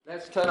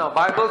Let's turn our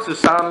Bibles to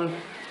Psalm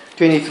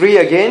 23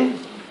 again.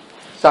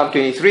 Psalm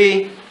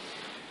 23.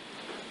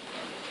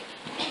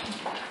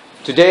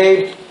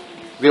 Today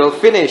we'll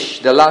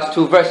finish the last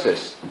two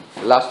verses.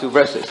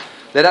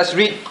 Let us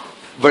read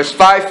verse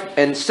 5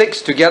 and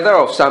 6 together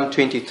of Psalm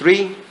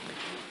 23.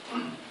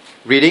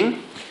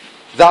 Reading.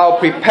 Thou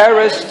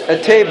preparest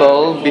a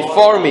table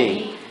before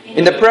me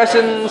in the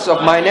presence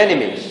of mine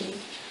enemies.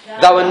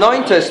 Thou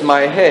anointest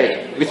my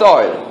head with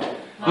oil.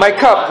 My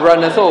cup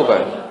runneth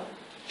over.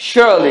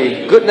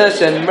 Surely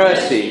goodness and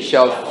mercy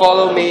shall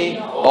follow me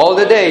all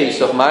the days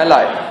of my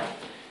life,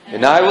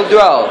 and I will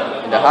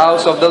dwell in the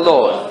house of the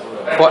Lord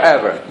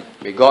forever.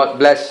 May God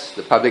bless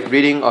the public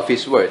reading of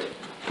His Word.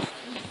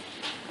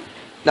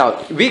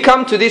 Now, we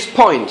come to this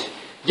point.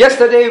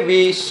 Yesterday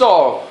we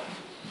saw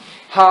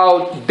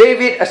how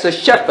David, as a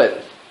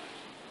shepherd,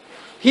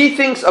 he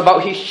thinks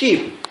about his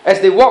sheep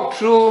as they walk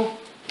through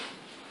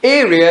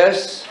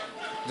areas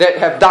that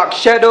have dark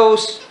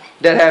shadows,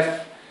 that have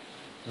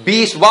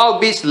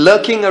wild beasts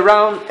lurking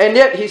around, and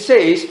yet he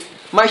says,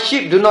 my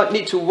sheep do not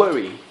need to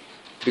worry,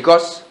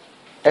 because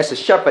as a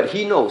shepherd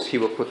he knows he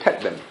will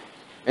protect them.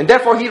 And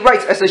therefore he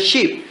writes, as a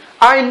sheep,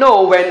 I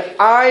know when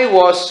I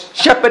was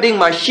shepherding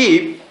my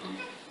sheep,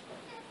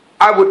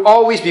 I would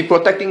always be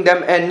protecting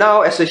them, and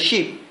now as a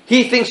sheep,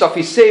 he thinks of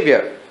his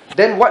Savior.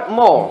 Then what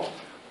more?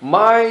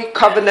 My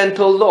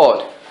covenantal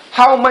Lord,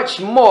 how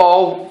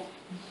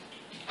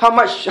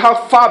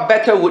far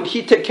better would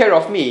He take care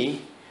of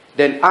me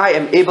than I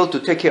am able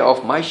to take care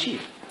of my sheep.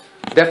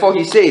 Therefore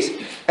he says,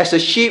 as a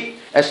sheep,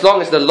 as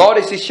long as the Lord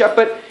is his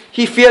shepherd,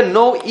 he fear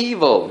no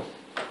evil.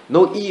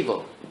 No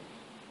evil.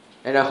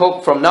 And I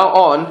hope from now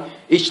on,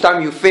 each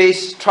time you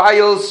face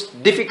trials,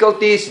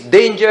 difficulties,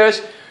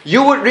 dangers,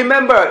 you would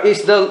remember,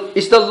 it's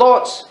the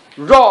Lord's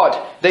rod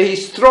that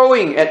He's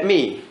throwing at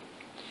me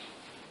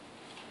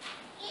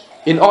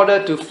in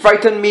order to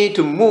frighten me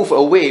to move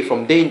away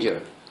from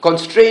danger,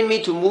 constrain me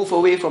to move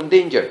away from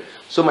danger.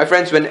 So my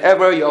friends,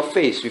 whenever you're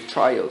faced with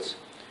trials,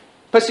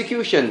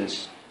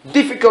 persecutions,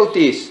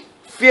 difficulties,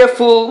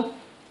 fearful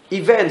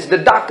events, the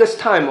darkest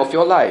time of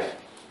your life,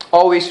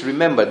 always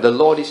remember the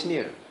Lord is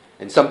near.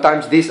 And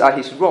sometimes these are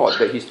His rod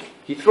that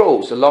He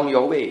throws along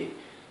your way,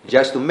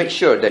 just to make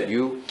sure that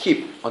you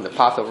keep on the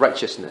path of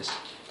righteousness.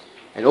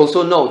 And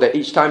also know that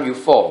each time you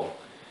fall,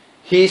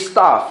 His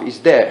staff is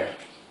there,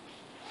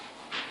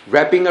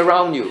 wrapping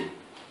around you,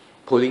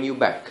 pulling you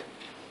back.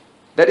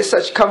 That is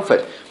such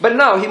comfort. But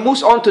now he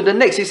moves on to the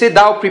next. He said,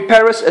 thou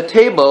preparest a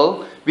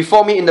table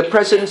before me in the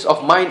presence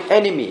of mine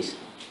enemies.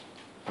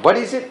 What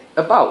is it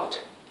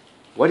about?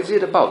 What is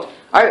it about?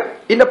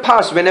 In the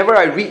past, whenever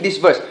I read this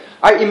verse,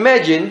 I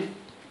imagine,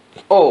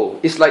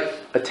 it's like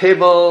a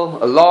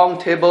table, a long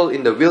table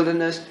in the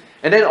wilderness,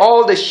 and then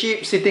all the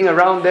sheep sitting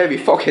around there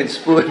with fork and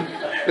spoon,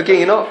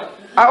 looking, I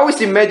always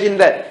imagine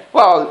that.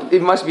 Wow,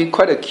 it must be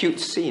quite a cute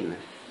scene.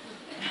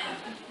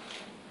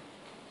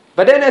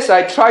 But then as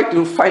I try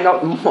to find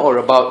out more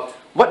about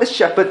what the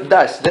shepherd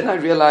does, then I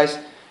realize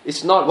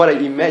it's not what I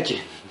imagine.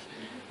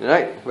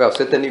 Right? Well,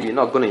 certainly we're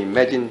not going to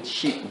imagine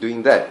sheep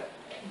doing that.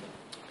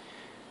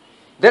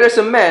 There is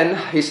a man,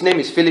 his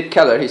name is Philip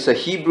Keller. He's a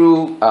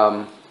Hebrew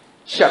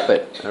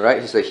shepherd. All right?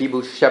 He's a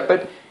Hebrew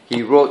shepherd.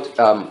 He wrote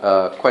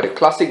quite a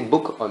classic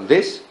book on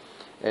this.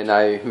 And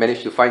I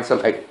managed to find some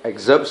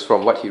excerpts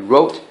from what he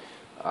wrote.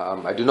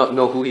 I do not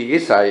know who he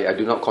is. I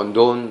do not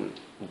condone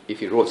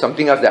if he wrote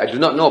something else that I do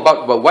not know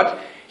about, but what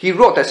he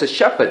wrote as a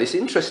shepherd is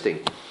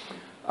interesting.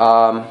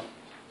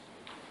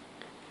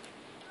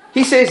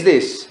 He says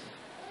this: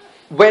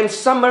 when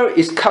summer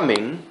is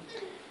coming,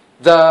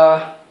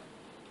 the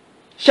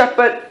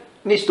shepherd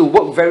needs to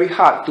work very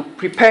hard to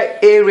prepare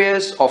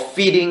areas of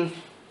feeding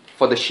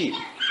for the sheep.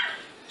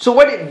 So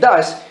what it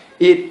does,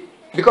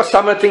 because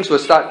summer things will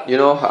start,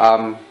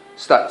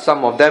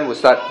 some of them will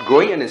start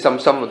growing, and then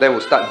some of them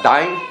will start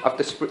dying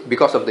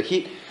because of the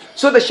heat.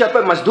 So the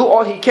shepherd must do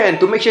all he can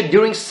to make sure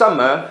during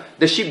summer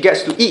the sheep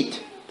gets to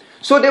eat.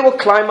 So they will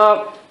climb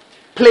up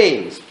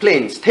plains,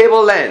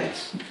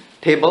 tablelands.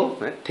 They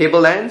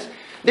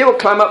will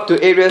climb up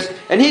to areas,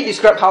 and he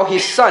described how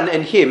his son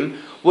and him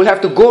will have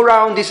to go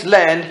around this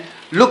land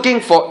looking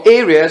for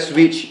areas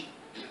which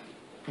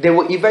they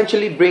will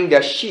eventually bring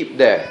their sheep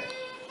there.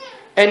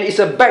 And it's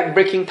a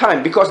back-breaking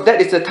time, because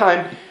that is the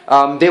time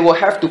they will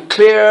have to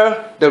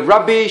clear the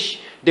rubbish.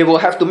 They will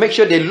have to make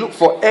sure they look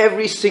for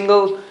every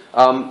single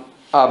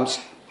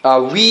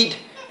weed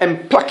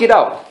and pluck it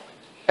out,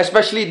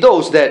 especially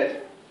those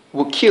that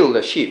will kill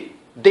the sheep,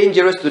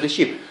 dangerous to the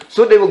sheep.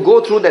 So they will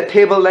go through that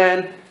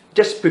tableland,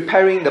 just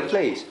preparing the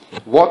place,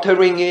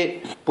 watering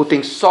it,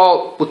 putting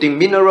salt, putting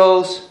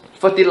minerals,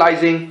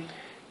 fertilizing.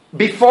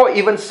 Before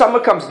even summer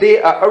comes,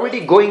 they are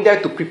already going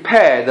there to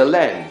prepare the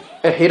land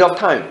ahead of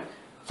time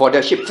for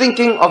their sheep,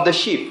 thinking of the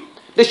sheep.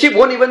 The sheep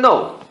won't even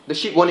know.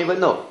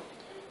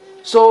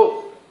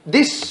 So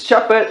this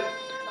shepherd,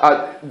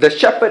 the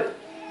shepherd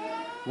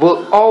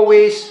will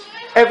always,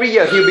 every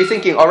year he'll be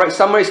thinking, all right,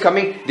 summer is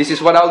coming, this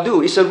is what I'll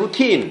do. It's a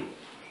routine,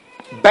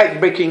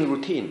 back-breaking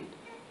routine.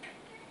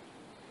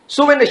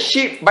 So by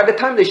the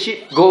time the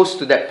sheep goes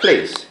to that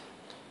place,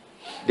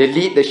 They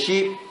lead the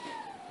sheep,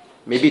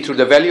 maybe through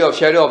the valley of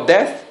shadow of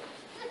death.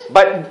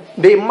 But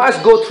they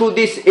must go through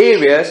these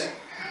areas,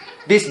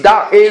 these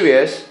dark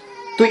areas,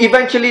 to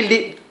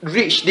eventually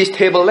reach these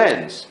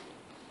tablelands.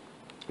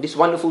 These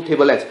wonderful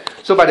tablelands.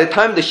 So by the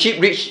time the sheep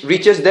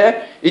reaches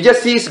there, it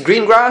just sees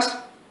green grass,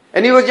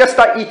 and it will just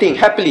start eating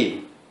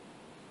happily,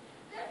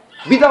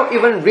 without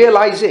even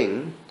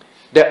realizing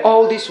that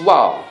all this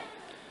while,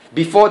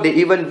 before they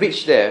even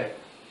reach there,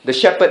 the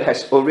shepherd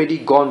has already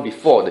gone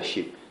before the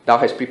sheep. Thou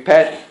hast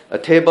prepared a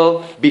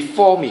table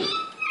before me.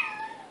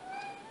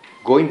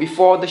 Going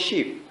before the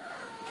sheep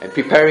and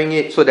preparing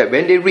it so that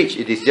when they reach,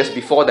 it is just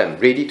before them,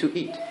 ready to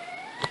eat.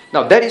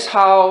 Now that is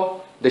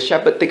how the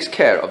shepherd takes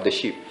care of the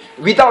sheep,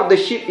 without the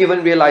sheep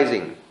even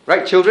realizing.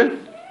 Right,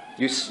 children?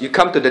 You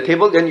come to the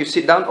table, then you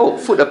sit down, oh,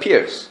 food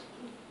appears.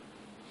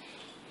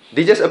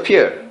 They just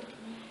appear.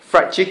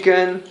 Fried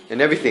chicken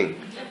and everything.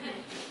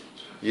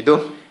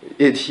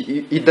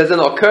 It doesn't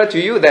occur to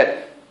you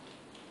that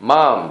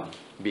mom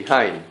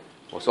behind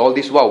was all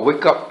this while,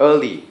 wake up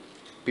early,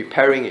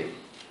 preparing it.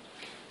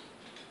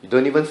 You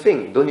don't even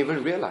think, don't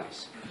even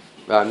realize.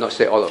 Well, I'm not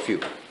saying all of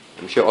you.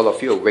 I'm sure all of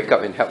you will wake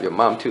up and help your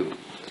mom too.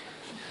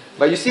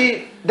 But you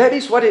see, that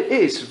is what it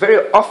is.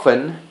 Very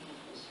often,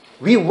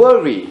 we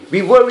worry.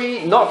 We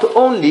worry not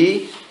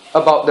only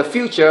about the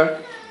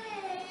future,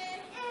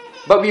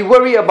 but we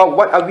worry about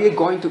what are we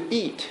going to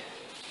eat.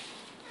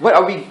 Where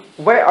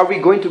are we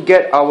going to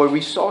get our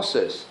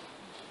resources?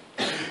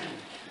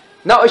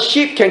 Now, a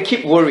sheep can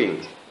keep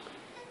worrying,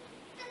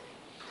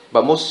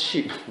 but most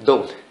sheep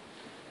don't.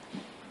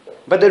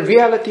 But the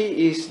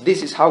reality is,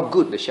 this is how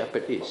good the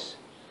shepherd is.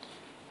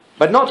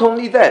 But not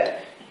only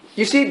that,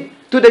 you see,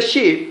 to the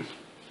sheep,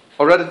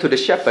 or rather to the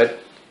shepherd,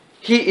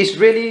 he is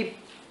really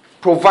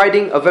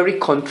providing a very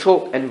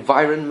controlled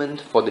environment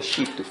for the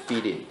sheep to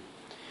feed in.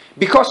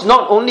 Because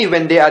not only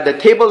when they are at the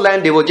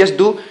tableland, they will just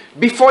do,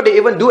 before they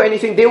even do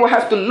anything, they will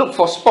have to look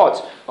for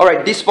spots.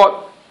 Alright, this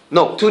spot,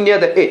 no, too near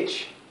the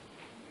edge.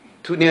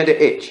 Too near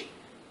the edge.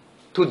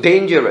 Too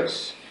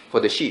dangerous for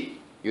the sheep.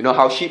 You know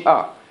how sheep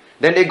are.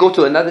 Then they go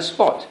to another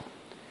spot.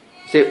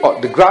 Say, oh,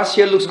 the grass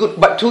here looks good,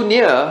 but too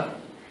near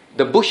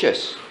the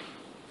bushes.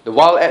 The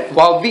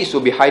wild beasts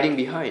will be hiding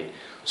behind.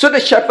 So the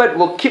shepherd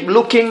will keep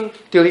looking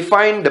till he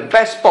finds the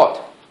best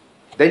spot.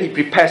 Then he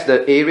prepares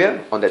the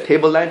area on the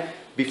tableland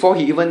before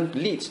he even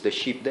leads the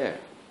sheep there.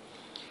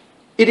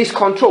 It is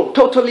controlled,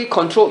 totally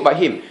controlled by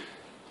him.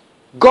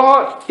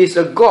 God is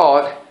a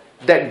God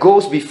that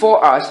goes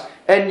before us.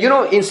 And you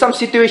know, in some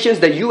situations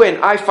that you and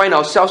I find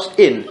ourselves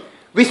in,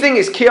 we think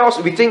it's chaos,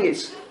 we think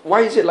it's,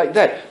 why is it like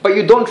that? But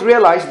you don't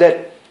realize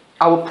that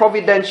our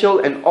providential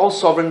and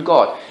all-sovereign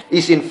God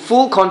is in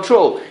full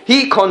control.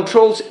 He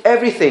controls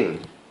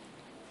everything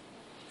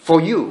for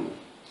you,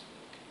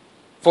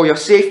 for your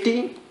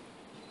safety,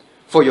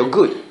 for your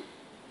good,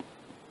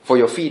 for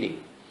your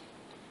feeding.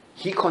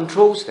 He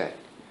controls that.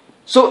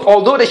 So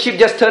although the sheep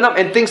just turn up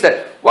and thinks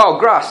that, wow,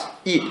 grass,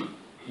 eat,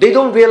 they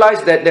don't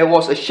realize that there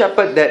was a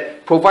shepherd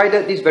that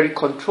provided this very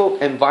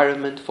controlled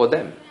environment for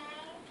them.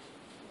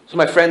 So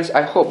my friends,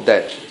 I hope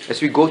that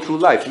as we go through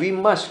life, we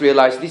must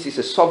realize this is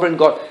a sovereign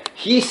God.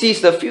 He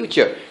sees the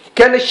future.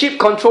 Can the sheep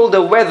control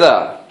the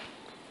weather?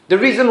 The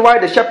reason why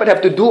the shepherd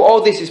have to do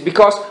all this is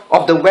because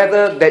of the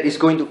weather that is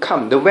going to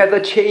come. The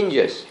weather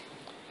changes.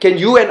 Can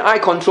you and I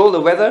control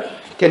the weather?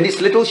 Can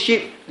this little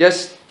sheep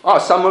just,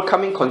 summer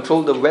coming,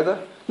 control the weather?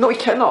 No, it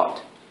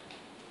cannot.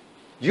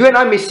 You and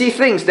I may see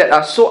things that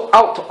are so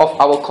out of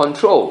our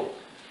control.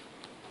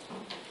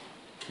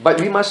 But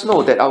we must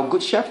know that our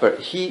good shepherd,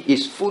 he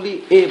is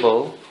fully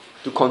able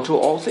to control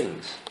all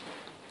things.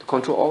 To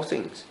control all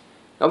things.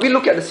 Now we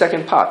look at the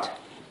second part.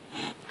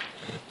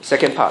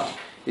 Second part.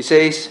 It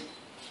says,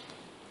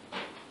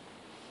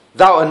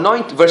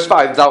 verse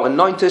 5, Thou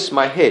anointest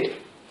my head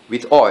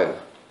with oil.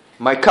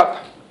 My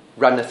cup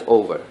runneth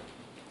over.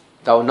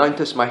 Thou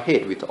anointest my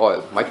head with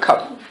oil. My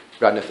cup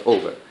runneth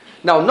over.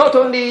 Now not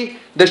only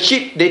the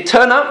sheep, they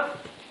turn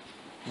up,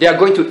 they are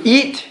going to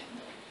eat,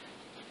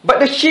 but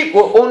the sheep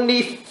will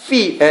only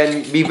feed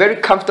and be very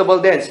comfortable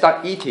there and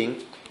start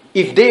eating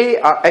if they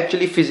are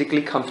actually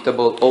physically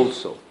comfortable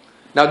also.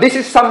 Now this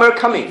is summer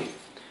coming.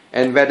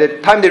 And by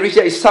the time they reach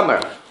there is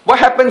summer. What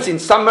happens in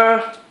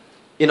summer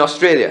in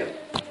Australia?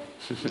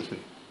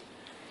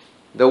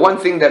 The one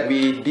thing that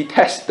we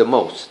detest the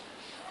most.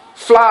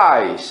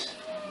 Flies.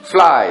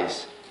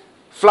 Flies.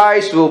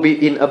 Flies will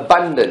be in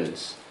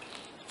abundance.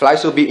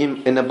 Flies will be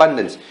in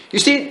abundance. You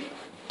see,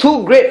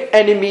 two great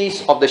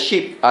enemies of the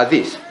sheep are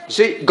these. You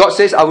see, God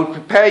says, I will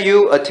prepare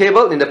you a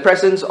table in the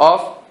presence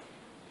of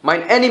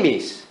mine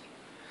enemies.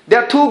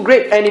 There are two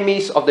great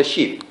enemies of the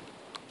sheep.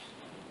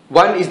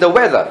 One is the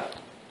weather.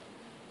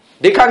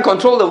 They can't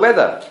control the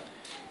weather.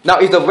 Now,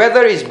 if the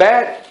weather is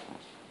bad,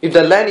 if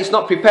the land is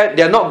not prepared,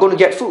 they are not going to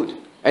get food.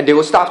 And they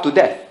will starve to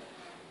death.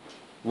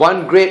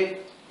 One great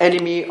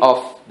enemy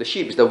of the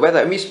sheep is the weather.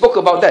 And we spoke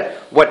about that.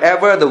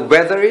 Whatever the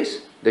weather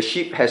is, the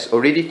sheep has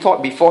already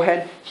thought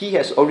beforehand. He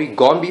has already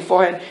gone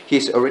beforehand. He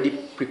has already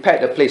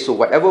prepared a place. So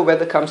whatever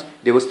weather comes,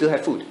 they will still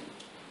have food.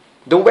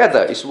 The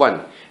weather is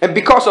one. And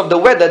because of the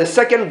weather, the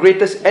second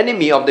greatest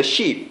enemy of the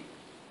sheep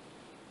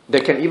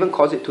that can even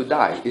cause it to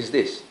die is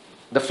this: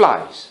 the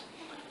flies.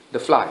 The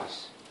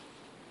flies.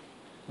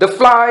 The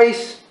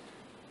flies.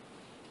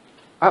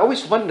 I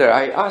always wonder,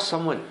 I ask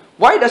someone,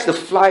 why does the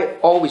fly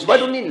always, why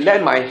don't it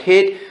land my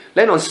head,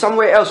 land on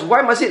somewhere else?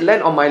 Why must it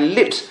land on my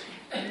lips,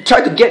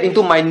 try to get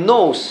into my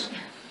nose?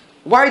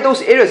 Why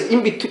those areas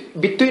in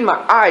between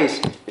my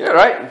eyes? You know,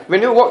 right?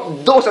 When you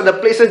walk, those are the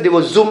places they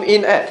will zoom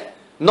in at.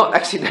 Not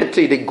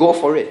accidentally, they go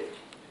for it.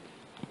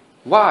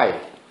 Why?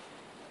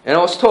 And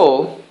I was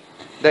told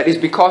that it's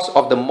because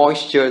of the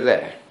moisture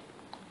there.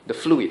 The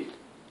fluid.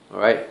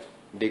 Alright?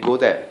 They go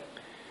there.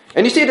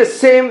 And you see the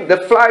same, the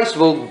flies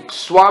will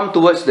swarm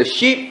towards the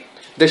sheep.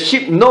 The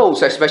sheep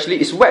nose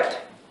especially is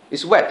wet.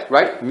 It's wet,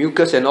 right?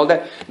 Mucus and all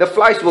that. The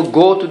flies will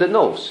go to the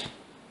nose.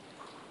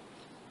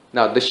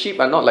 Now, the sheep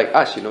are not like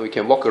us, we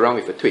can walk around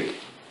with a twig.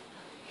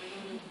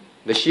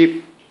 The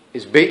sheep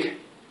is big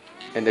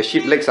and the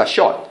sheep legs are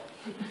short.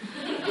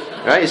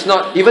 Right? It's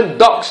not, even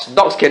dogs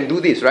can do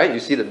this, right? You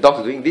see the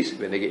dogs doing this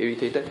when they get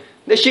irritated.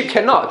 The sheep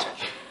cannot.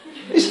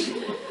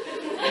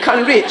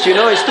 Can't reach,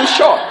 it's too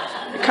short.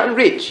 It can't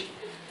reach.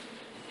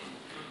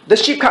 The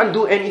sheep can't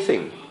do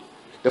anything.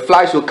 The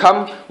flies will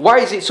come. Why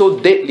is it so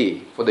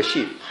deadly for the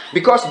sheep?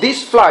 Because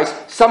these flies,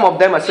 some of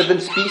them are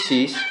certain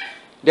species.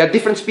 They are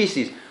different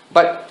species.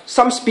 But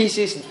some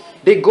species,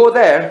 they go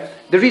there.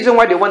 The reason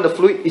why they want the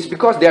fluid is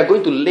because they are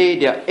going to lay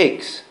their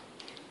eggs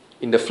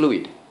in the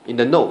fluid, in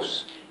the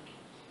nose.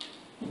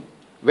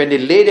 When they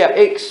lay their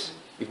eggs,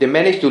 if they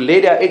manage to lay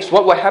their eggs,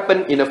 what will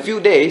happen in a few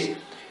days?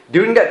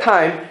 During that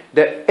time,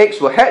 the eggs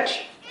will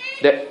hatch.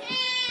 The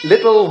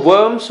little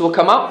worms will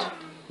come out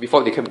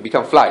before they can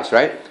become flies,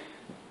 right?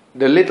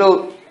 The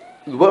little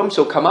worms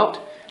will come out,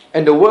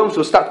 and the worms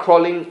will start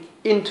crawling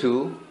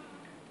into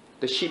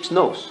the sheep's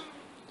nose.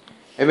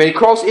 And when it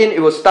crawls in, it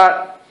will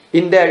start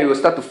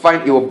to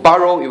find, it will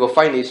burrow, it will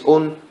find its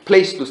own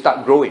place to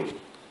start growing.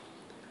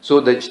 So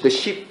the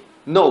sheep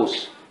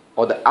nose,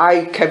 or the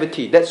eye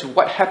cavity, that's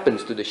what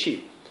happens to the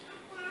sheep.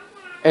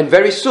 And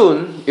very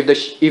soon,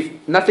 if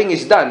nothing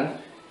is done,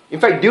 in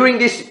fact, during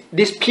this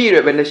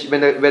period, when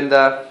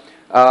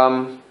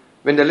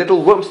the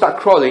little worms start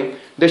crawling,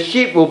 the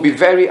sheep will be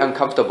very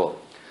uncomfortable.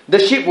 The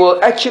sheep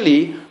will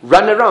actually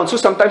run around. So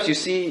sometimes you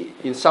see,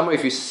 in summer,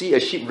 if you see a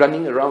sheep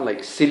running around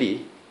like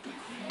silly,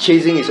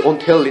 chasing its own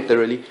tail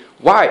literally.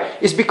 Why?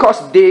 It's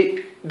because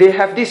they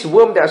have this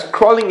worm that's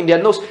crawling in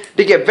their nose.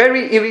 They get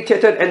very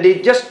irritated and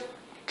they just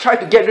try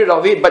to get rid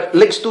of it, but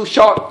legs too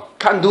short,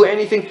 can't do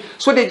anything.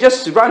 So they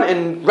just run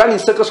in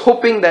circles,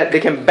 hoping that they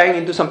can bang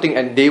into something,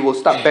 and they will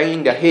start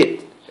banging their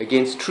head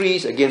against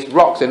trees, against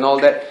rocks and all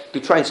that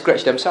to try and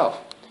scratch themselves.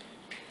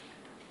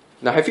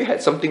 Now, have you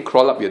had something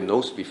crawl up your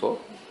nose before?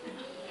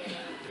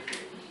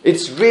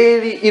 It's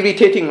really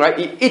irritating, right?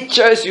 It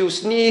itches, you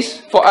sneeze.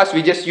 For us,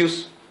 we just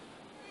use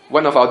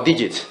one of our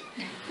digits.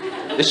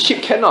 The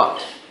sheep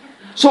cannot.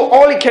 So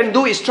all it can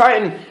do is try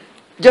and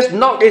just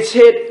knock its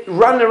head,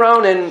 run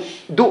around and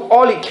do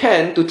all it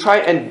can to try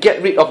and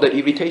get rid of the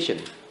irritation.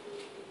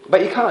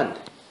 But it can't.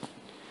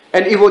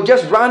 And it will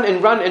just run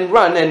and run and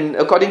run, and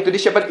according to the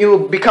shepherd, it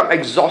will become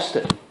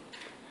exhausted.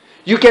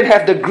 You can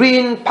have the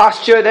green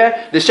pasture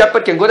there, the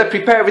shepherd can go there,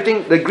 prepare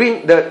everything,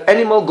 the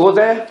animal go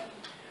there.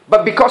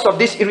 But because of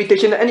this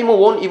irritation, the animal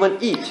won't even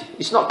eat.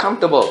 It's not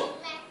comfortable.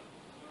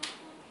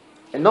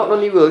 And not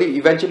only will it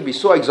eventually be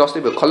so exhausted,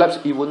 it will collapse,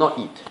 it will not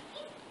eat.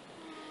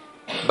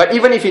 But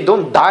even if it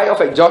don't die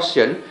of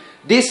exhaustion,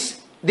 these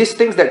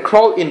things that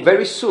crawl in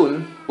very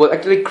soon will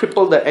actually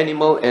cripple the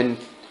animal, and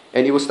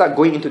it will start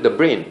going into the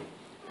brain.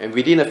 And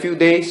within a few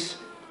days,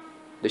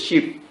 the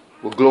sheep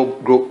will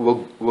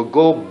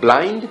go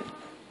blind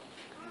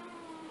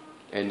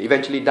and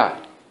eventually die.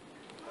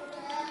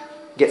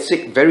 Get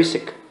sick, very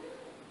sick.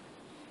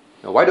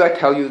 Now, why do I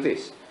tell you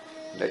this?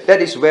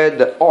 That is where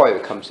the oil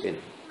comes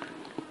in.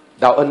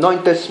 Thou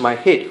anointest my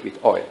head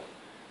with oil.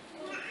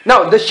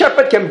 Now, the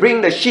shepherd can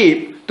bring the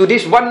sheep to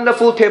this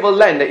wonderful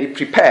tableland that he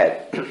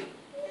prepared.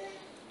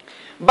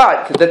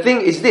 But the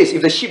thing is this,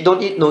 if the sheep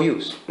don't eat, no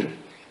use.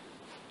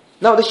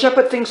 Now, the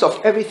shepherd thinks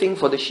of everything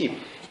for the sheep.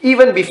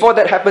 Even before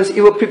that happens,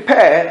 he will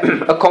prepare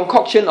a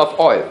concoction of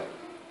oil.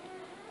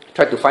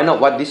 Try to find out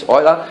what this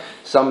oil are.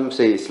 Some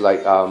say it's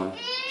like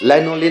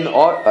lanolin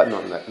oil.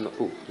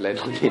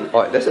 Lanolin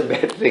oil. That's a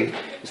bad thing.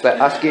 It's like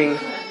asking...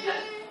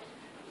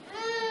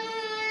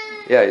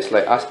 Yeah, it's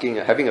like asking,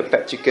 having a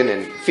pet chicken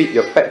and feed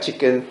your pet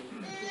chicken.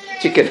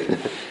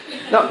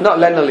 Not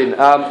lanolin.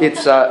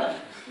 It's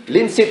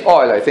linseed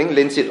oil, I think.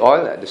 Linseed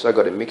oil. That's why I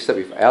got it mixed up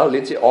with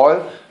linseed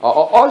oil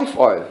or olive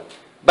oil.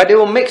 But they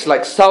will mix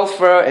like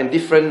sulfur and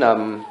different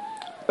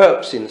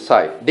herbs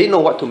inside. They know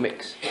what to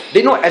mix.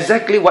 They know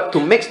exactly what to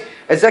mix,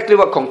 exactly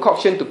what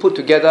concoction to put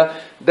together.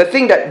 The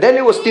thing that then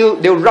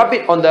they'll rub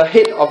it on the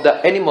head of the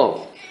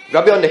animal.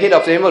 Rub it on the head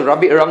of the animal,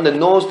 rub it around the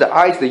nose, the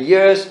eyes, the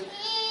ears.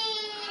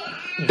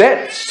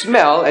 That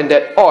smell and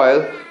that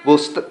oil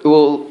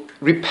will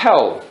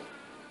repel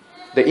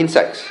the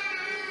insects.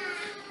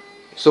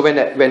 So when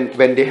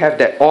they have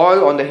that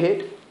oil on the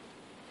head,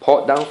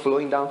 poured down,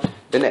 flowing down,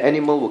 then the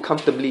animal will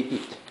comfortably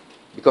eat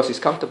because it's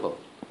comfortable,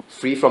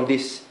 free from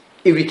this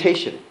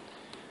irritation.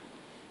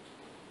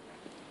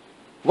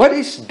 What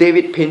is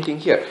David painting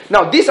here?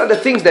 Now, these are the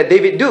things that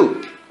David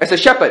do as a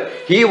shepherd.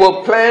 He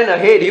will plan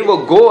ahead. He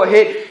will go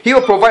ahead. He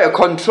will provide a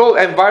controlled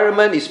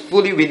environment. It's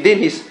fully within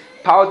his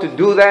power to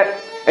do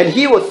that. And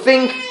he will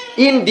think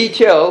in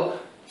detail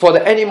for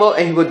the animal,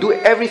 and he will do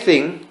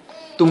everything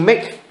to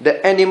make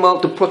the animal,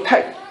 to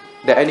protect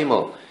the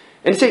animal.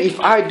 And say, if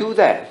I do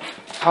that,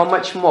 how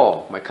much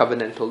more my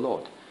covenantal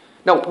Lord?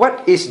 Now,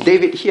 what is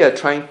David here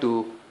trying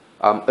to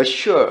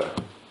assure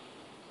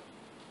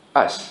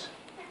us?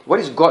 What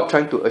is God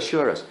trying to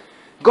assure us?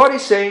 God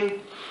is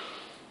saying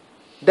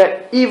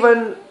that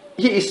even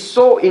He is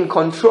so in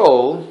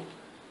control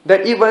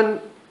that even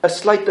a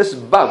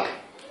slightest bug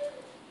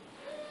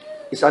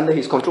is under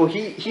His control.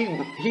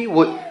 He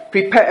would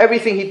prepare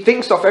everything. He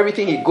thinks of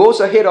everything. He goes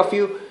ahead of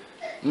you.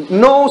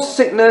 No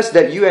sickness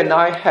that you and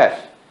I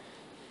have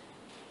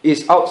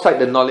is outside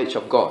the knowledge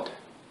of God.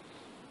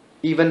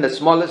 Even the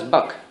smallest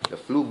bug, the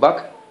flu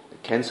bug, the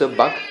cancer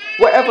bug,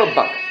 whatever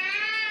bug,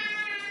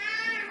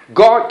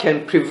 God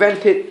can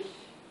prevent it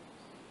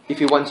if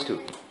He wants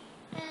to.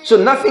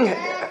 So nothing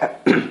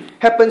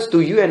happens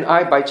to you and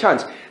I by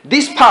chance.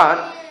 This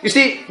part, you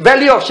see,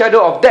 valley of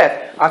shadow of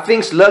death are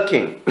things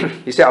lurking.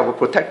 He said, I will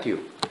protect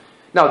you.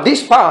 Now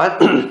this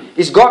part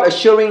is God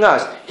assuring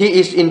us He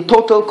is in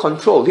total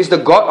control. He's the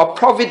God of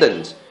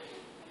providence.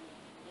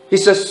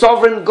 He's a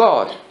sovereign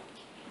God.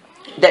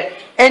 That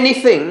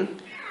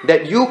anything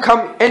that you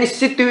come, any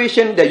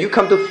situation that you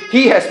come to,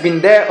 He has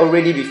been there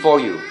already before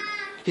you.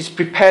 He's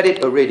prepared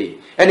it already.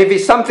 And if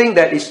it's something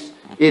that is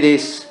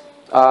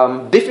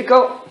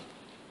difficult,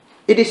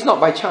 it is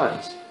not by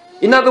chance.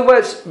 In other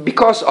words,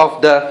 because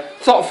of the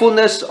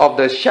thoughtfulness of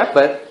the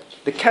shepherd,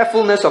 the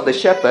carefulness of the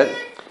shepherd,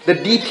 the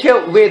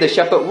detailed way the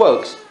shepherd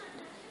works,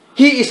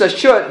 he is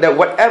assured that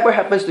whatever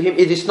happens to him,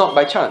 it is not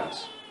by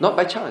chance. Not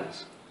by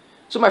chance.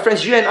 So my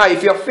friends, you and I,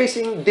 if you are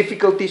facing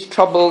difficulties,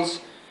 troubles,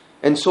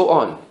 and so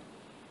on,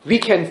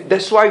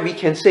 that's why we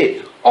can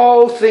say,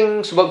 all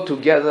things work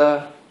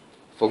together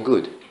for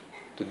good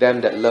to them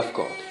that love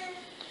God.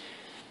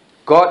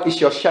 God is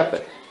your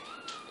shepherd.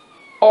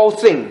 All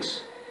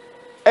things,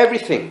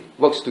 everything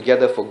works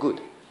together for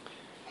good.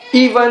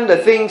 Even the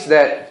things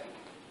that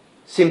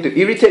seem to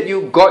irritate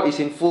you, God is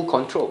in full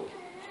control.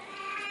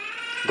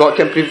 God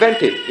can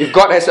prevent it. If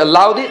God has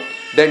allowed it,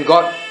 then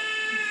God,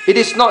 it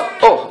is not,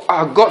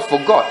 God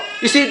forgot.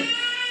 You see,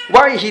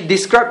 why He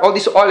described all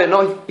this oil and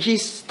all,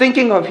 He's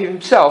thinking of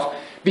Himself.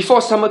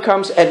 Before summer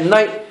comes, at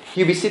night,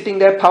 He'll be sitting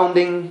there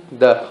pounding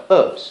the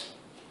herbs,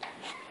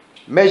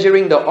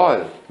 measuring the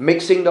oil,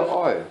 mixing the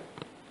oil,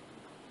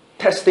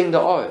 testing the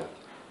oil.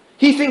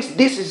 He thinks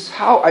this is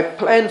how I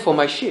plan for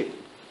my sheep.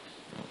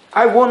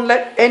 I won't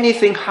let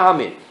anything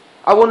harm it.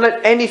 I won't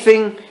let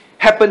anything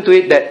happen to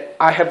it that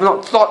I have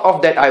not thought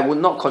of, that I would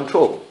not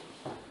control.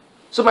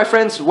 So my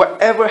friends,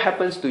 whatever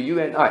happens to you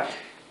and I,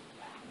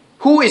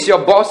 who is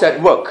your boss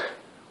at work?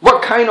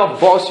 What kind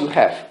of boss you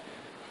have?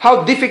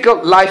 How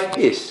difficult life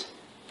is.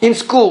 In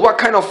school, what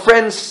kind of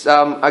friends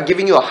are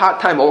giving you a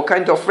hard time? Or what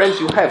kind of friends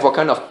you have? What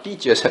kind of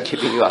teachers are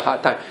giving you a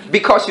hard time?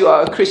 Because you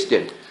are a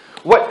Christian.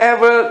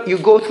 Whatever you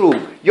go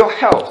through, your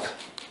health,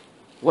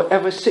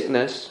 whatever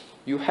sickness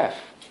you have,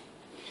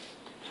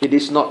 it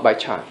is not by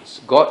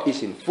chance. God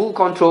is in full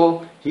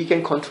control. He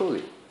can control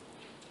it.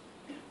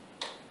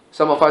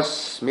 Some of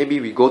us,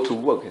 maybe we go to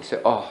work and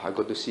say, I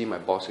got to see my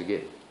boss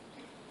again.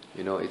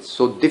 You know, it's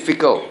so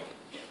difficult.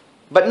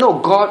 But no,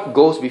 God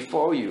goes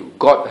before you.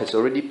 God has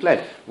already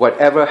planned.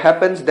 Whatever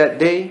happens that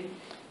day,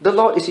 the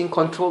Lord is in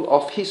control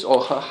of his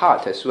or her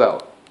heart as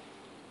well.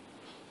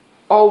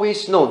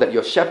 Always know that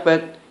your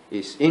shepherd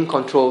is in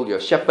control.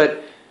 Your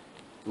shepherd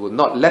will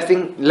not let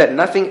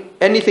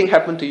anything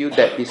happen to you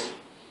that is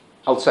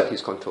outside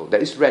his control.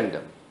 That is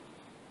random.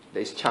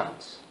 There is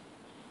chance.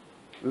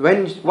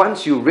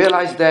 Once you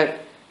realize that,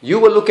 you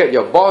will look at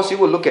your boss, you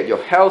will look at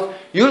your health,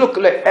 you look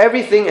at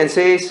everything and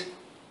says,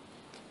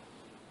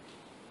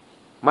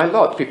 my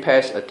Lord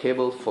prepares a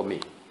table for me.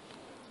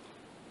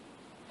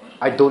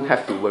 I don't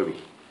have to worry.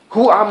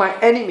 Who are my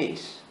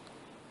enemies?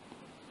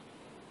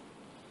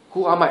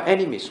 Who are my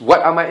enemies?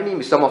 What are my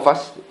enemies? Some of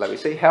us, like we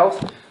say,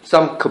 health.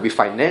 Some could be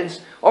finance.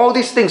 All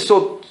these things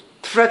so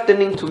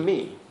threatening to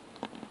me.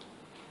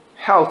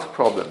 Health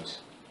problems.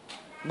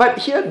 But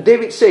here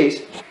David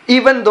says,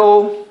 even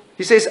though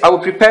he says, I will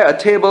prepare a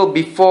table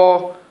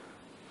before,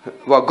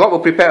 God will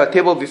prepare a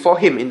table before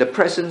him in the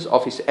presence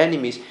of his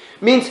enemies.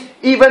 Means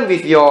even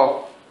with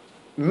your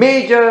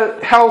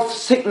major health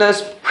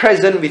sickness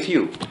present with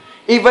you,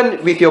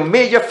 even with your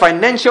major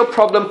financial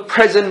problem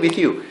present with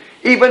you,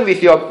 even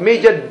with your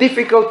major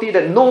difficulty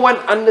that no one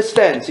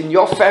understands in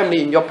your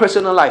family, in your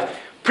personal life,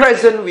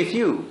 present with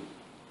you.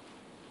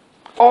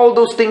 All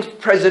those things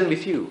present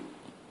with you.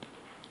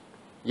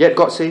 Yet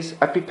God says,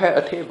 I prepare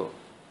a table.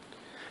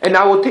 And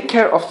I will take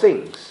care of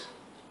things.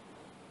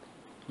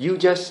 You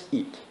just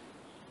eat.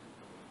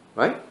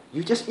 Right?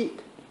 You just eat.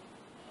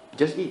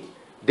 Just eat.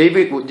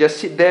 David would just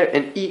sit there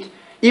and eat.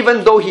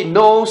 even though he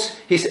knows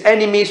his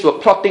enemies were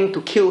plotting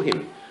to kill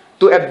him,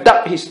 to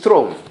abduct his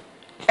throne.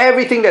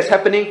 Everything that's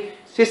happening,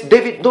 says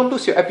David, don't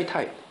lose your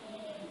appetite.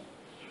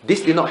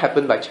 This did not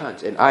happen by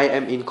chance, and I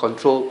am in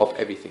control of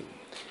everything.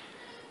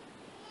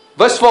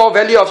 Verse 4,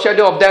 valley of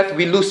shadow of death,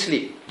 we lose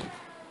sleep.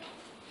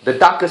 The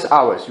darkest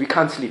hours, we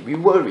can't sleep, we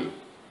worry.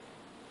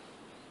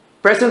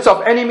 Presence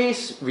of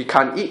enemies, we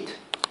can't eat.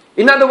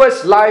 In other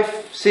words,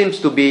 life seems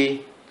to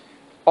be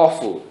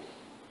awful.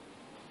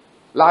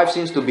 Life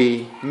seems to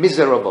be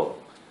miserable.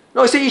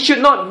 No, see, it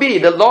should not be.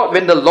 The Lord,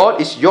 when the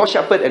Lord is your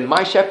shepherd and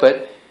my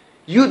shepherd,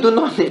 you do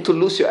not need to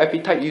lose your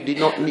appetite. You do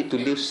not need to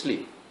lose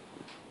sleep.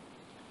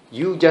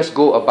 You just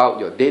go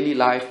about your daily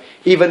life,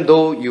 even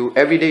though you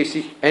every day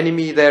see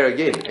enemy there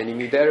again,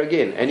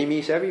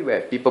 enemies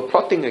everywhere, people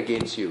plotting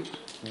against you,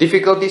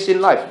 difficulties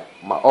in life,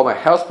 all my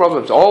health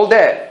problems, all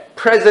there,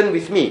 present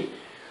with me.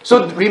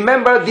 So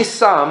remember this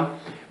psalm,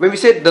 when we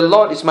say the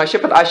Lord is my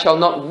shepherd, I shall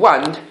not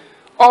want,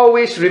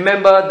 always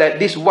remember that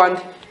this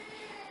want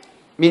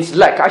means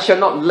lack. I shall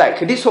not lack.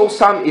 This whole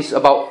psalm is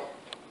about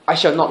I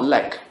shall not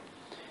lack.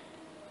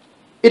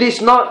 It is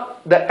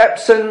not the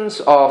absence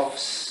of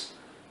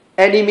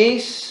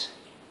enemies.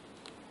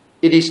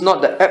 It is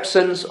not the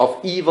absence of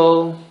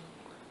evil,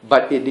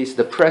 but it is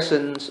the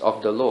presence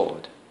of the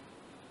Lord.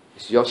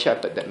 It's your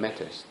shepherd that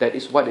matters. That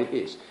is what it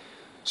is.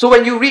 So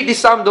when you read this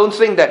psalm, don't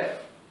think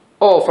that,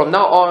 oh, from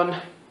now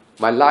on,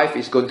 my life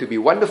is going to be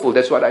wonderful.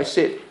 That's what I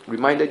said,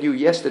 reminded you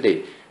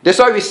yesterday. That's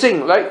why we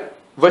sing, right?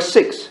 Verse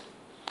 6.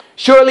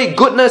 Surely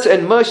goodness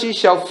and mercy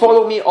shall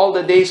follow me all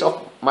the days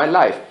of my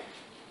life.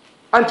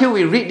 Until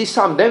we read this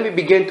psalm, then we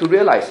begin to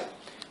realize,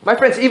 my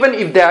friends, even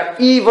if there are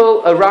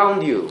evil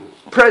around you,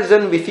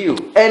 present with you,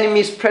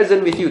 enemies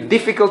present with you,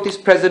 difficulties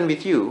present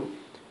with you,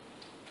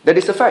 that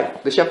is a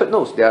fact. The shepherd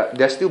knows there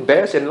are still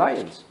bears and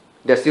lions.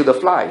 There are still the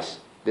flies.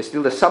 There's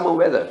still the summer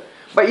weather.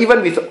 But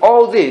even with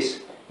all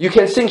this, you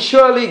can sing,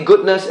 surely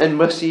goodness and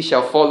mercy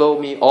shall follow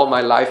me all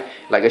my life,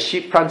 like a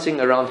sheep prancing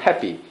around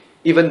happy,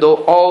 even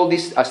though all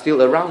these are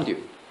still around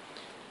you.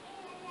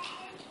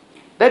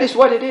 That is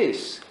what it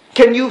is.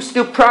 Can you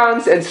still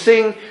prance and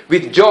sing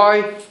with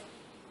joy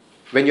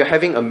when you're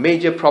having a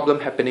major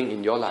problem happening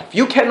in your life?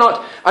 You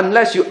cannot,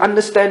 unless you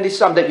understand this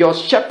psalm, that your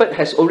shepherd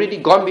has already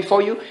gone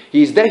before you.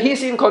 He is there.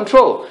 He's in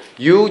control.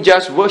 You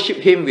just worship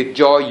him with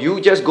joy. You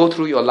just go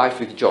through your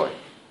life with joy.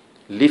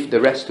 Leave the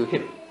rest to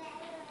him.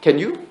 Can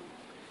you?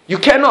 You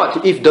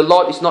cannot if the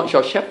Lord is not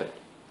your shepherd.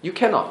 You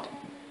cannot.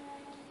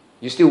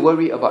 You still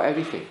worry about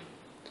everything.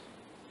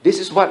 This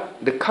is what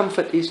the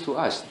comfort is to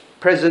us.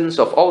 Presence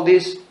of all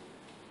this.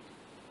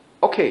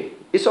 Okay,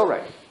 it's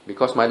alright,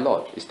 because my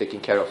Lord is taking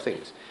care of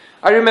things.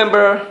 I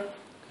remember,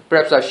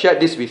 perhaps I've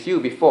shared this with you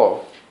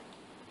before,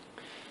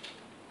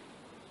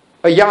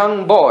 a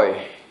young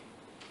boy,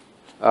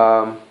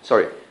 an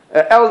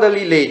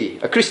elderly lady,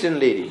 a Christian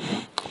lady,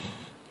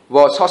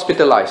 was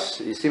hospitalized.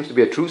 It seems to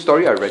be a true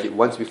story. I read it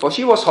once before.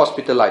 She was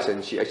hospitalized,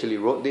 and she actually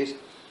wrote this.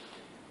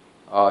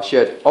 She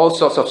had all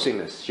sorts of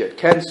sickness. She had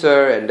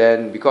cancer, and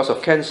then because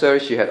of cancer,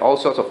 she had all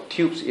sorts of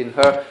tubes in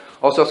her,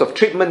 all sorts of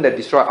treatment that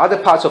destroyed other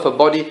parts of her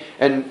body,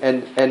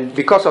 and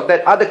because of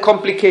that, other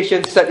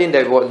complications set in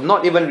that were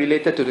not even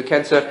related to the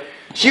cancer.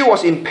 She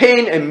was in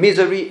pain and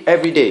misery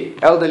every day,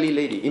 elderly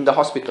lady in the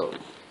hospital.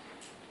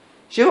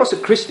 She was a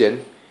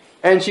Christian,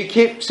 and she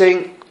kept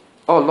saying,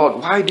 oh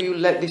Lord, why do you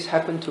let this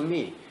happen to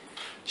me?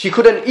 She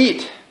couldn't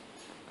eat.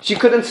 She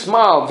couldn't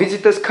smile.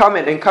 Visitors come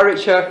and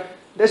encourage her.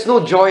 There's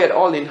no joy at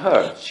all in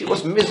her. She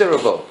was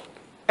miserable.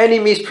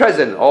 Enemies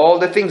present, all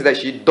the things that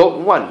she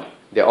don't want,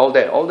 they're all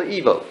there, all the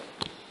evil.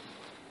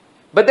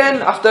 But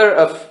then after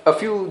a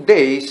few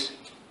days,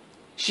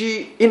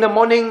 in the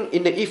morning,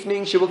 in the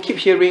evening, she will keep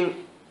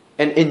hearing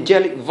an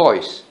angelic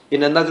voice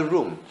in another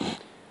room,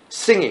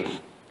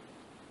 singing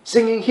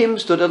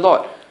hymns to the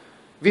Lord.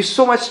 With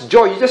so much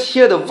joy, you just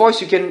hear the voice,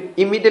 you can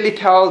immediately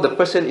tell the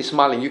person is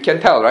smiling. You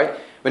can tell, right?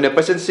 When the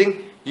person sings,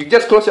 you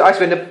just close your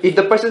eyes. If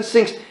the person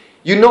sings,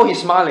 you know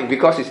he's smiling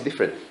because it's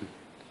different.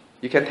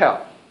 You can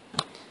tell.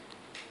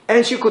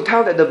 And she could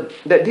tell that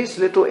this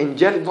little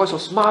angelic voice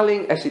was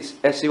smiling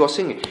as he was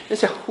singing. They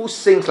said, who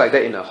sings like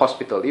that in a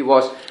hospital? It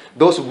was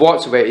those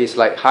wards where it's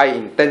like high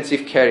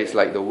intensive care. It's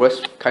like the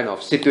worst kind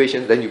of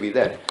situations. Then you'll be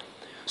there.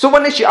 So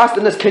one day she asked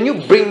the nurse, can you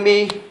bring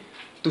me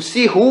to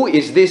see who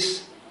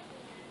this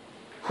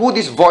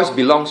voice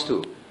belongs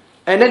to?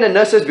 And then the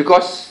nurses,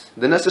 because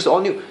the nurses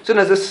all knew. So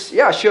the nurses,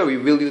 yeah, sure, we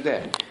will you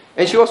there.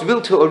 And she was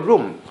wheeled to a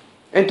room.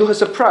 And to her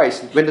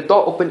surprise, when the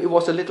door opened, it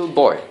was a little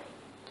boy.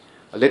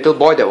 A little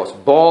boy that was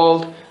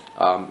bald,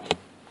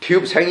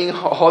 pubes hanging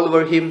all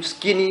over him,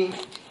 skinny.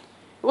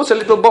 It was a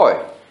little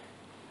boy.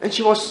 And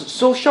she was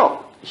so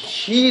shocked.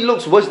 He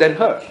looks worse than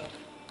her.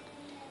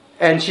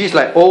 And she's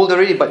like old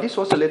already, but this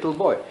was a little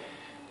boy.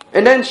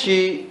 And then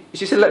she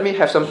said, let me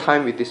have some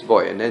time with this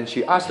boy. And then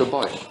she asked the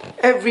boy,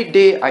 every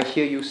day I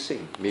hear you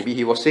sing. Maybe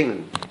he was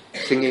singing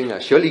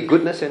surely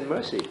goodness and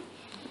mercy.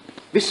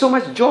 With so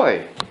much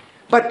joy.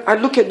 But I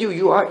look at you,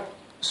 you are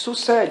so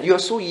sad. You are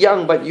so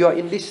young, but you are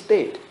in this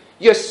state.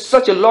 You have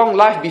such a long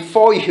life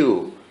before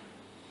you.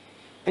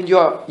 And you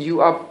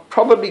are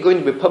probably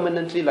going to be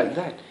permanently like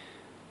that.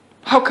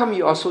 How come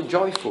you are so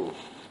joyful?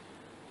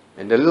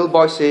 And the little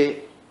boy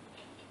say,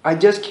 I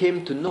just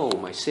came to know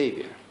my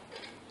Savior.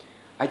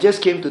 I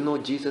just came to know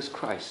Jesus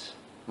Christ,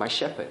 my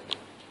shepherd.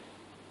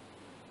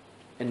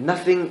 And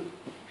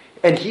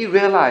he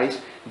realized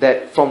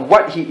that from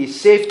what he is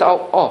saved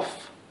out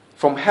of,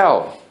 from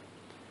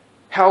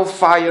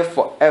hellfire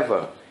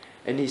forever.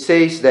 And he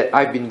says that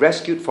I've been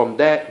rescued from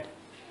that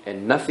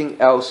and nothing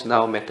else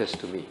now matters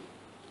to me.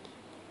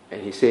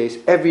 And he says,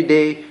 every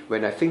day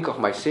when I think of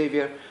my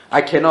Savior,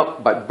 I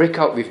cannot but break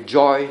out with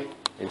joy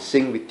and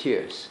sing with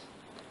tears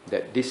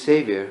that this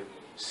Savior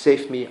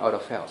saved me out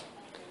of hell.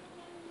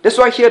 That's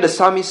why here the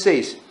psalmist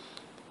says,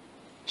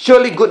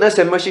 surely goodness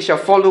and mercy shall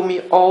follow me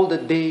all the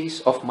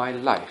days of my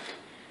life.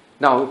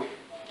 Now,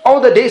 all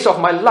the days of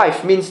my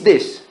life means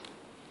this.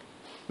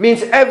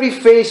 Means every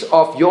phase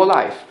of your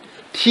life.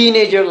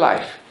 Teenager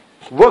life,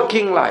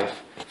 working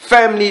life,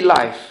 family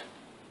life,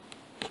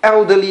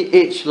 elderly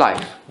age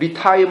life,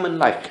 retirement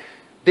life.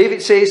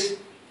 David says,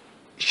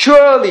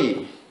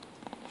 surely,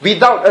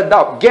 without a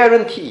doubt,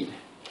 guaranteed,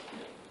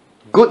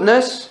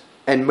 goodness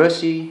and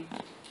mercy.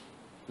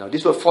 Now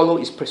this word follow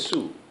is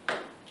pursue.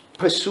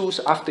 Pursues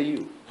after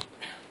you.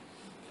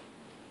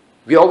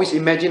 We always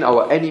imagine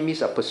our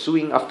enemies are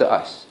pursuing after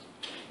us.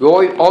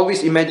 We're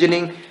always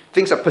imagining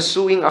things are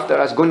pursuing after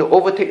us, going to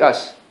overtake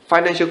us.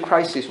 Financial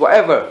crisis,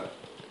 whatever,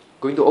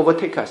 going to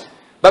overtake us.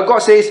 But God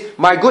says,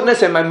 my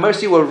goodness and my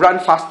mercy will run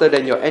faster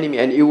than your enemy.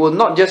 And it will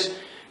not just,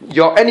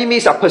 your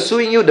enemies are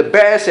pursuing you, the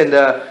bears and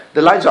the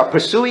lions are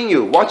pursuing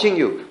you, watching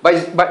you.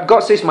 But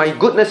God says, my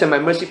goodness and my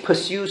mercy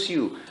pursues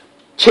you,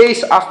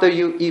 chase after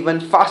you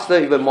even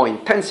faster, even more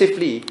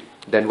intensively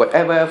than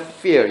whatever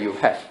fear you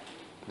have.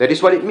 That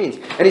is what it means.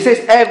 And He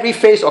says, every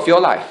phase of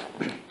your life,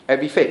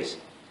 every phase,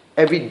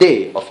 every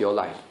day of your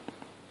life.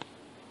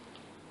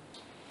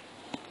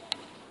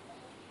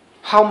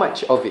 How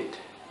much of it?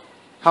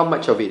 How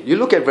much of it? You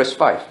look at verse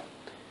 5.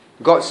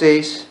 God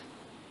says,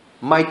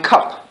 my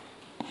cup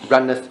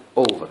runneth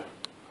over.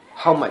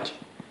 How much?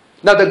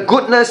 Now the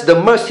goodness,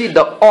 the mercy,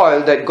 the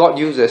oil that God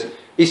uses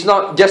is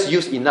not just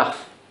used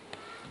enough.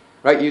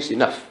 Right? Used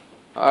enough.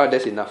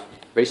 That's enough.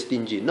 Very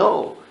stingy.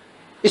 No.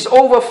 It's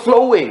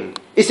overflowing.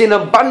 It's in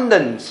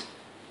abundance.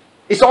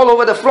 It's all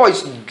over the floor.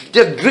 It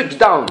just drips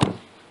down.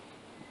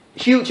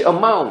 Huge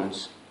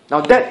amounts. Now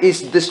that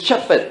is the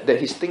shepherd that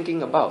He's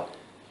thinking about.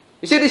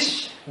 You see,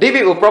 this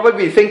David will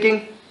probably be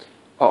thinking,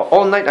 oh,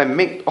 all night I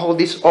make all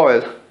this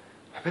oil.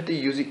 I better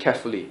use it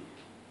carefully.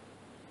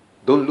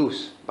 Don't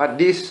lose. But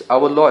this,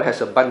 our Lord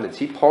has abundance.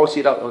 He pours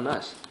it out on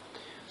us.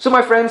 So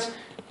my friends,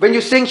 when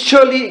you sing,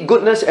 surely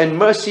goodness and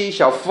mercy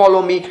shall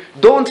follow me,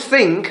 don't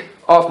think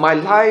of my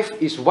life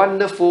is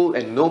wonderful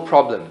and no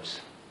problems.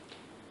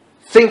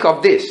 Think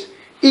of this.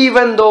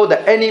 Even though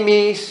the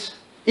enemies,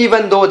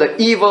 even though the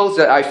evils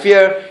that I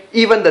fear,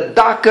 even the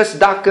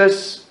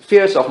darkest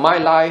fears of my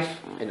life,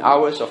 and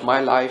hours of my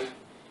life,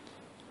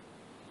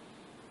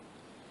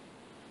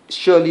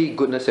 surely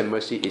goodness and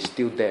mercy is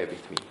still there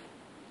with me.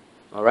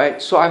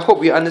 Alright? So I hope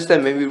we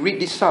understand when we read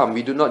this psalm,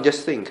 we do not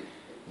just think,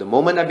 the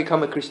moment I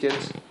become a Christian,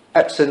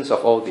 absence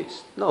of all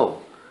this.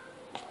 No.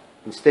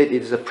 Instead,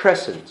 it is the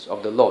presence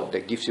of the Lord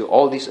that gives you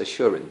all this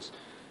assurance.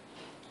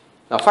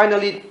 Now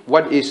finally,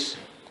 what is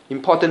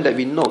important that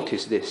we note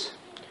is this.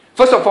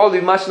 First of all,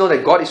 we must know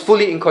that God is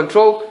fully in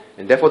control,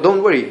 and therefore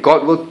don't worry,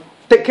 God will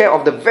take care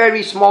of the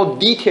very small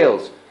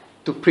details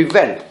to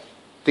prevent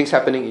things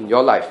happening in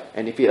your life.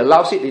 And if He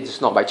allows it, it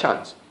is not by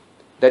chance.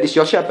 That is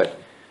your shepherd.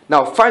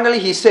 Now, finally,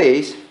 He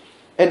says,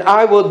 and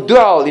I will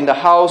dwell in the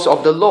house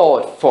of the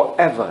Lord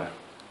forever.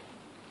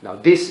 Now,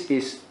 this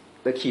is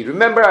the key.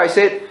 Remember I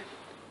said,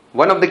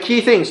 one of the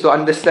key things to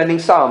understanding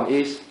Psalm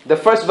is the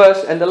first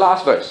verse and the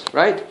last verse,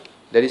 right?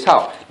 That is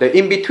how. The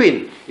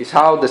in-between is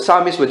how the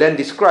psalmist will then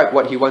describe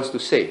what he wants to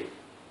say.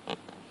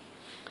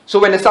 So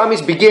when the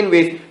psalmist begin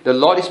with, the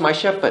Lord is my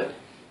shepherd,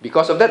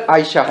 because of that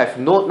I shall have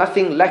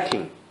nothing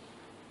lacking.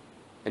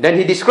 And then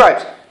he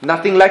describes,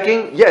 nothing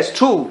lacking, yes,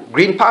 true,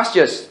 green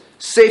pastures,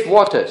 safe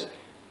waters.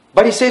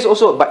 But he says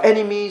also, but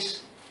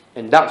enemies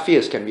and dark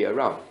fears can be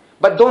around.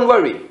 But don't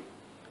worry.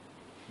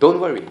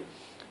 Don't worry.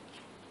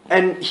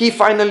 And he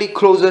finally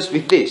closes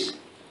with this.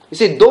 He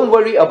said, don't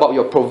worry about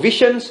your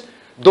provisions.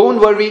 Don't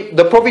worry.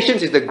 The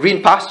provisions is the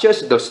green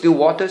pastures, the still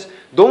waters.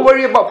 Don't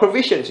worry about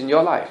provisions in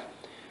your life.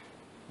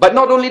 But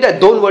not only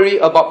that, don't worry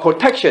about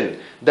protection.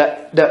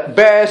 The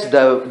bears,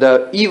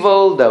 the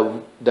evil,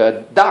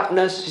 the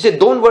darkness. He said,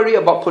 don't worry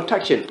about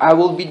protection. I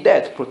will be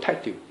there to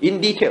protect you in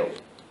detail.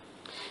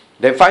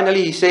 Then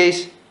finally he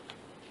says,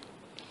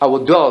 I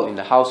will dwell in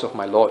the house of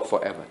my Lord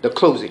forever. The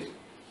closing.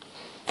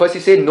 First he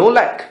said, no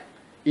lack.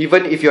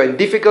 Even if you're in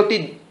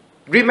difficulty,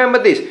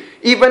 remember this.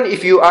 Even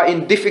if you are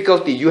in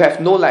difficulty, you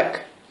have no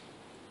lack.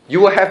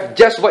 You will have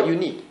just what you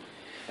need.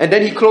 And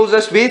then he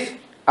closes with,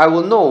 I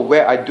will know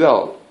where I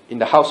dwell in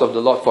the house of the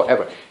Lord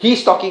forever.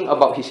 He's talking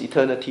about his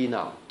eternity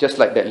now, just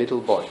like that little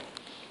boy.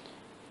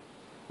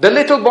 The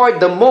little boy,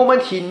 the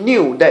moment he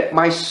knew that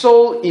my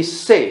soul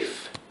is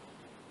safe,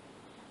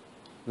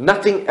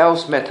 Nothing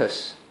else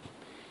matters.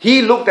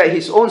 He looked at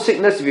his own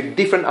sickness with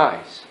different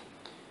eyes.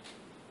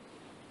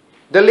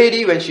 The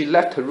lady, when she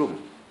left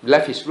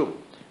his room,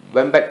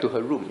 went back to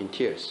her room in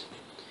tears.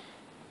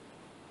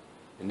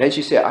 And then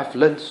she said, I've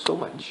learned so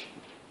much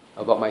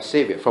about my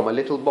Savior from a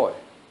little boy.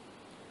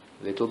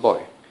 Little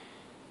boy.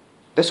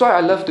 That's why I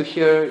love to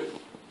hear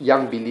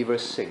young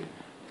believers sing.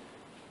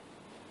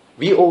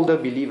 We older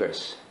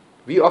believers,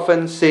 we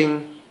often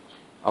sing,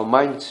 our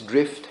minds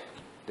drift,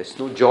 there's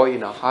no joy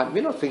in our heart.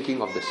 We're not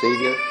thinking of the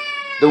Savior.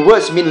 The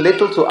words mean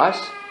little to us.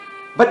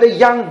 But the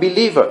young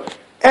believer,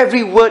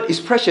 every word is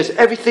precious,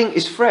 everything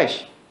is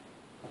fresh.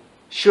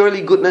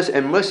 Surely goodness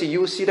and mercy, you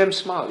will see them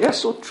smile.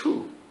 Yes, so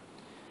true.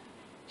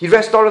 He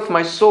restoreth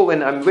my soul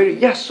when I'm weary.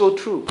 Yes, so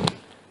true.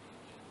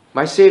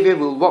 My Savior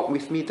will walk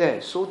with me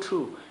there. So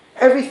true.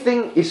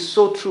 Everything is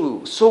so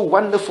true, so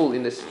wonderful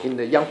in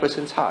the young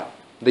person's heart,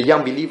 the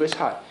young believer's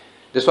heart.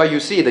 That's why you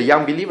see the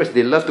young believers,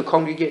 they love to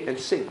congregate and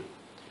sing.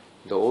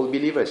 The old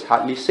believers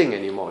hardly sing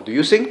anymore. Do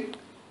you sing?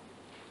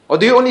 Or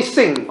do you only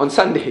sing on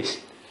Sundays?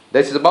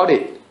 That's about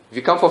it. If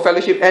you come for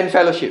fellowship and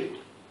fellowship.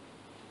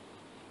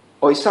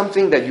 Or it's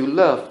something that you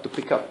love to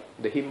pick up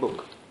the hymn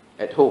book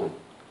at home.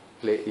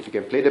 If you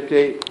can play the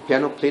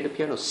piano, play the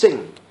piano.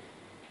 Sing.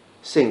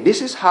 Sing.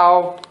 This is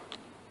how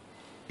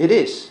it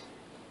is.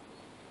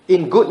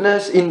 In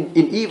goodness, in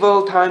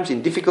evil times,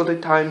 in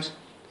difficult times,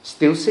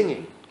 still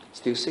singing.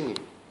 Still singing.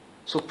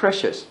 So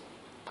precious.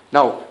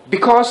 Now,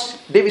 because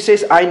David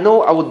says, I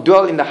know I will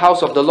dwell in the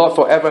house of the Lord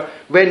forever.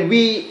 When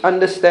we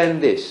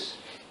understand this,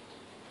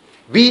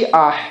 we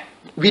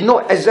know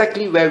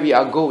exactly where we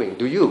are going.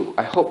 Do you?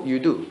 I hope you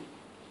do.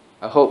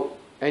 I hope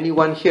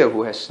anyone here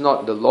who has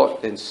not the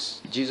Lord and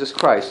Jesus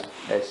Christ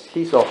as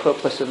his or her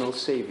personal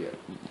Savior,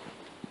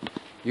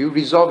 you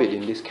resolve it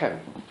in this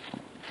camp.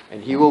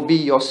 And He will be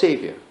your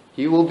Savior.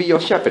 He will be your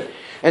shepherd.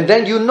 And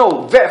then you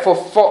know, therefore,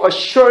 for a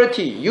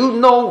surety, you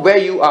know where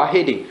you are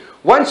heading.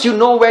 Once you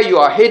know where you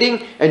are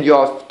heading and you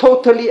are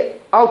totally,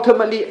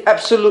 ultimately,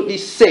 absolutely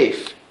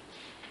safe,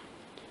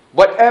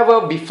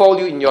 whatever befall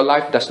you in your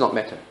life does not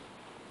matter.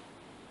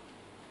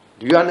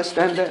 Do you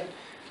understand that?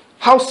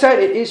 How sad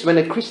it is when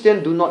a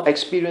Christian do not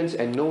experience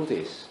and know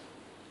this.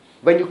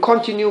 When you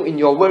continue in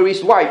your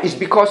worries, why? It's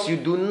because you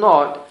do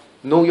not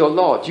know your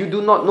Lord. You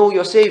do not know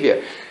your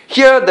Savior.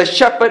 Here the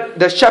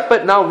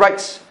shepherd now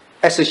writes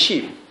as a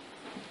sheep.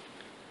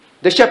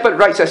 The shepherd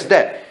writes as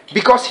that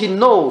because he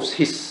knows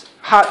his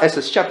heart as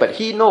a shepherd.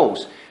 He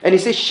knows. And he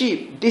says,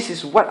 sheep, this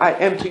is what I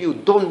am to you.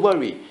 Don't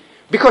worry.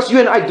 Because you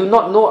and I do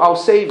not know our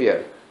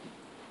Savior.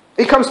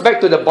 It comes back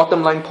to the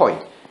bottom line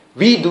point.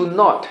 We do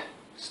not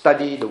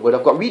study the Word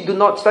of God. We do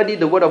not study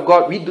the Word of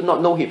God. We do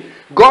not know Him.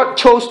 God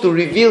chose to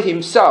reveal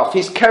Himself,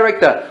 His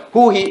character,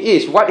 who He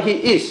is, what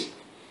He is,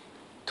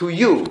 to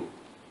you.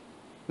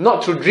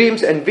 Not through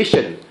dreams and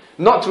vision.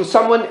 Not through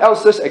someone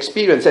else's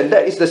experience. And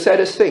that is the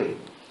saddest thing.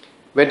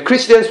 When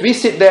Christians, we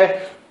sit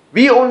there,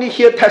 we only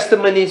hear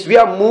testimonies. We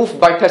are moved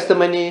by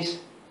testimonies.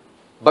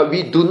 But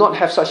we do not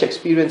have such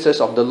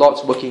experiences of the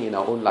Lord's working in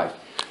our own life.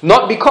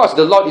 Not because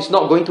the Lord is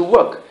not going to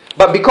work.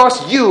 But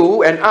because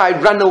you and I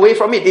run away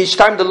from it. Each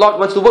time the Lord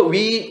wants to work,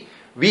 we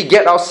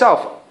get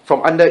ourselves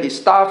from under His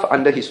staff,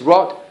 under His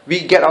rod. We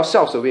get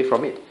ourselves away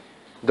from it.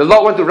 The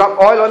Lord wants to rub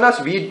oil on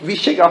us. We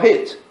shake our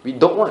heads. We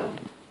don't want.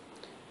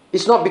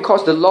 It's not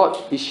because the Lord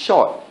is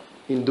short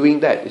in doing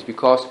that. It's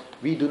because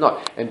we do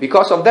not. And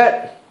because of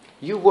that,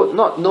 you would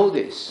not know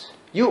this.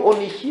 You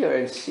only hear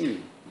and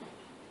see.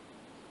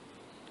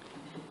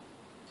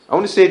 I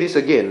want to say this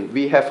again.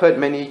 We have heard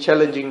many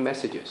challenging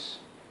messages.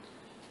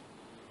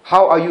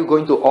 How are you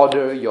going to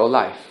order your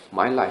life,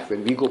 my life,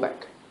 when we go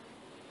back?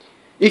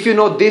 If you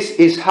know this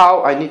is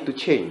how I need to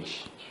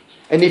change,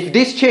 and if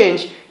this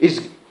change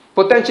is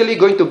potentially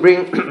going to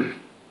bring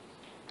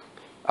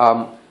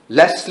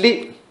less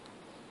sleep,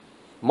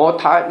 more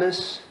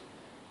tiredness,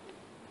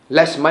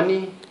 less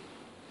money,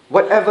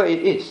 whatever it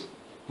is,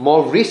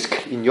 more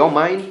risk in your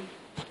mind,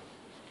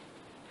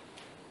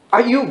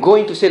 are you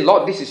going to say,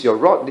 Lord, this is your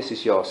rod, this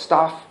is your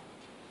staff?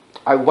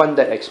 I want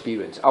that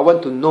experience. I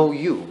want to know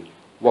you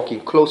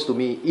walking close to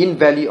me in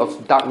valley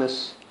of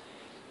darkness.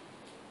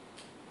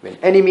 When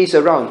enemies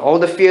around, all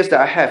the fears that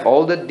I have,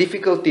 all the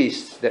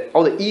difficulties,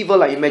 all the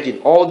evil I imagine,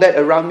 all that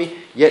around me,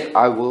 yet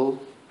I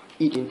will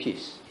eat in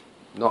peace,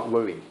 not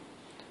worrying.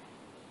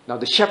 Now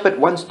the shepherd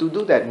wants to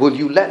do that. Will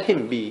you let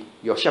him be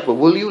your shepherd?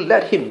 Will you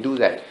let him do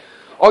that?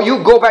 Or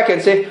you go back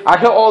and say, I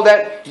heard all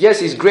that,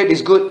 yes, it's great,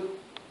 it's good,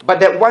 but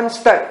that one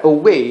step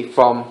away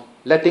from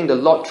letting the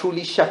Lord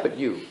truly shepherd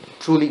you,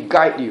 truly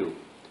guide you,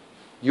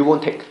 you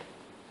won't take.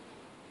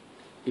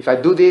 If I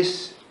do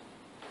this,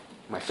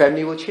 my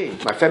family will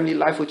change. My family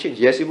life will change.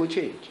 Yes, it will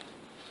change.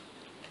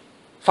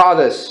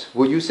 Fathers,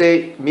 will you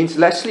say, means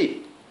less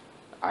sleep?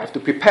 I have to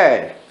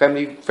prepare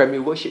family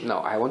worship now.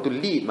 I want to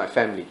lead my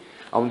family.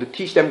 I want to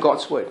teach them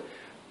God's word.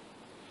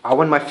 I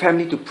want my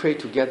family to pray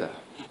together.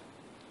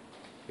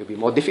 It will be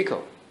more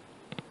difficult.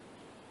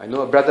 I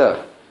know a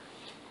brother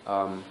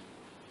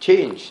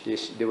changed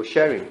this. They were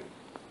sharing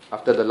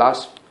after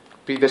the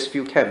previous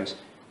few camps.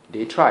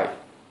 They tried.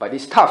 But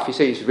it's tough. He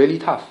said it's really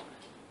tough.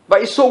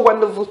 But it's so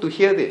wonderful to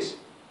hear this.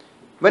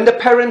 When the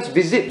parents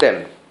visit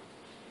them,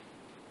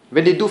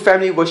 when they do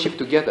family worship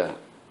together,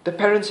 the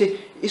parents say,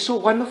 it's so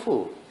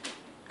wonderful.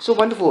 So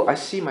wonderful. I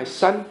see my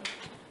son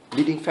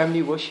leading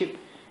family worship.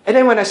 And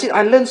then when I sit,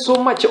 I learn so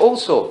much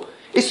also.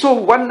 It's so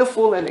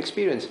wonderful an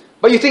experience.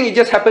 But you think it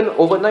just happened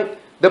overnight?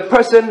 The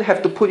person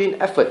have to put in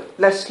effort.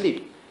 Less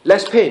sleep,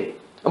 less pain,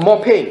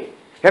 more pain.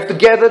 You have to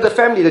gather the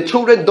family. The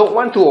children don't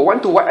want to, or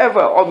want to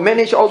whatever, or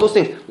manage all those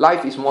things.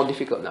 Life is more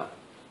difficult now.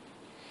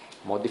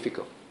 More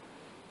difficult.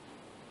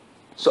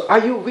 So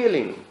are you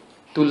willing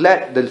to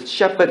let the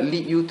shepherd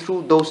lead you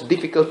through those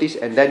difficulties,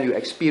 and then you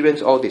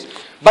experience all this?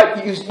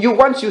 But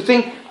once you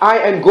think, I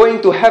am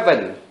going to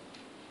heaven,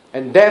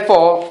 and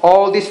therefore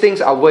all these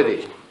things are worth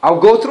it.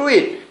 I'll go through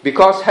it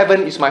because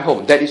heaven is my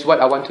home. That is what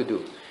I want to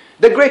do.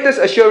 The greatest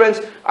assurance,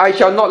 I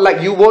shall not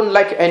lack. You won't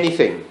lack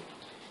anything.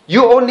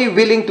 You're only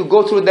willing to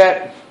go through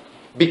that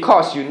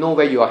because you know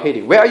where you are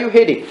heading. Where are you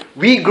heading?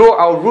 We grow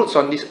our roots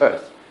on this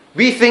earth.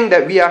 We think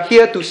that we are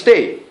here to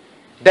stay.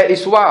 That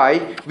is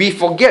why we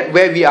forget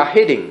where we are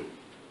heading.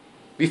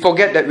 We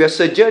forget that we are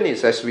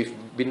sojourners, as we've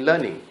been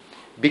learning.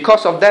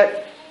 Because of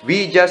that,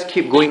 we just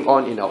keep going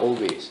on in our old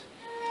ways.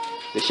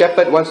 The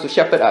shepherd wants to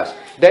shepherd us.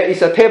 There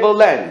is a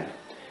tableland.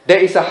 There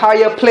is a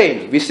higher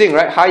plane. We sing,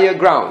 right? Higher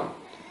ground.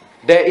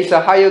 There is a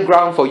higher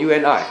ground for you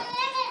and I.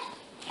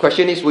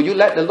 Question is, will you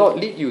let the Lord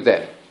lead you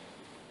there?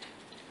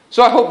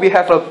 So I hope we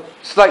have a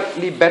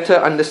slightly better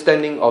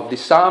understanding of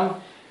this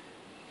psalm.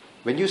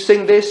 When you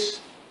sing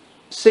this,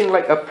 sing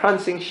like a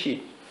prancing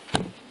sheep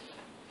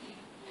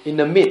in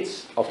the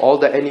midst of all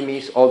the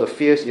enemies, all the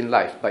fears in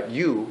life. But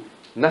you,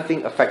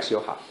 nothing affects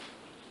your heart.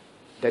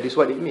 That is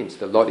what it means.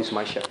 The Lord is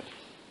my shepherd.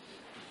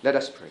 Let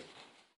us pray.